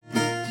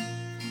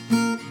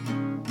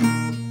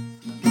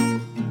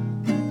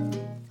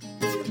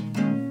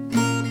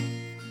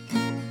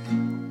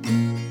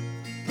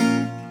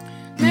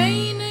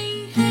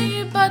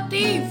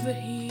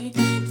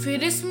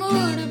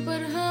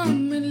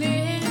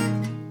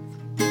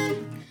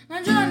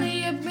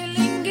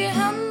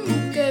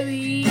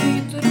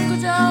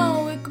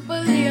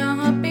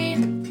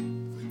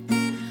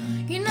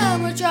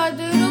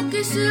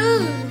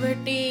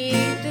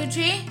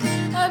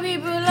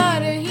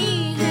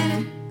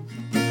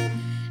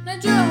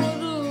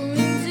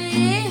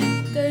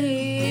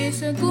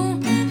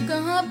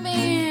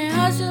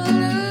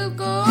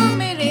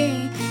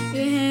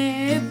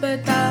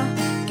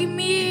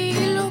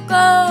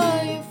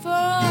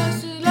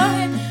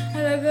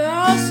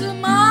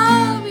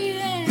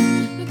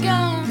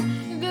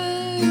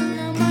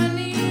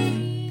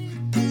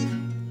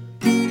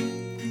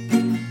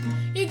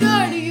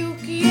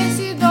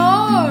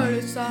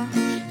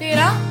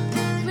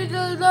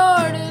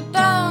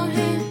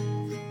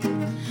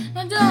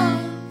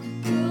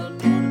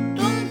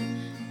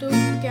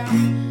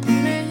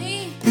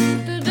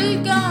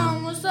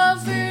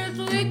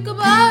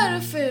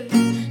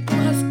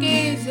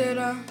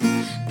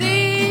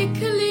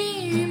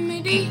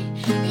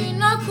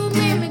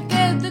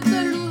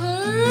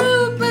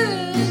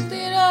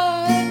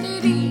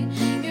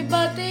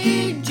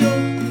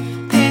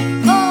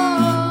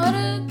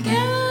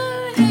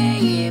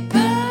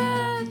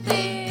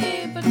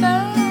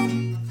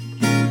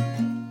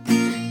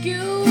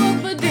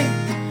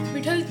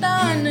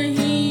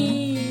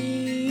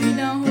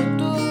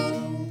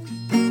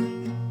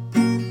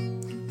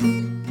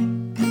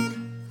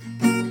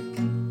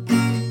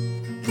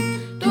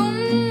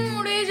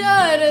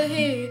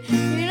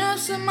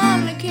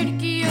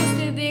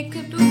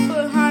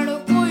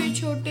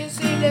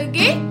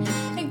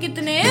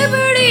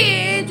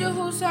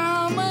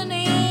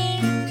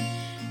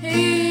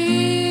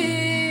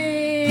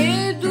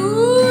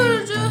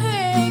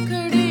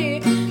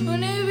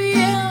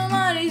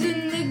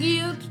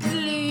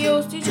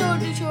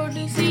छोटी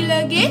छोटी सी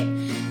लगे,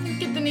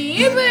 कितनी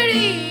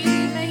बड़ी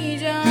नहीं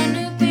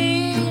जानते।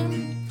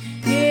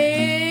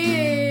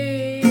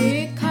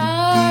 ये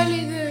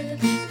खाली घर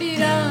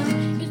तेरा,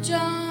 ये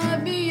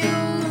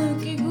चाबियों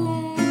की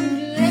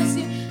गूंज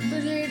ऐसी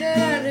तुझे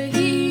डरा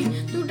रही,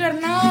 तू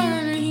डरना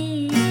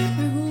नहीं,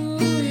 मैं हूँ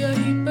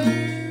यहीं पर।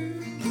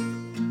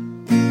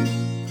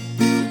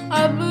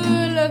 अब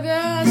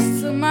लगा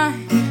आसमां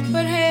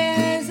पर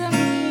है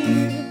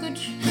ज़मीन, कुछ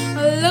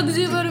अलग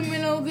सी पर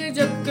मिलोगे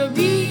जब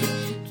कभी,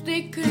 तो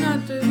देखना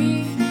तभी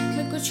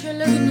मैं कुछ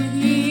अलग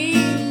नहीं।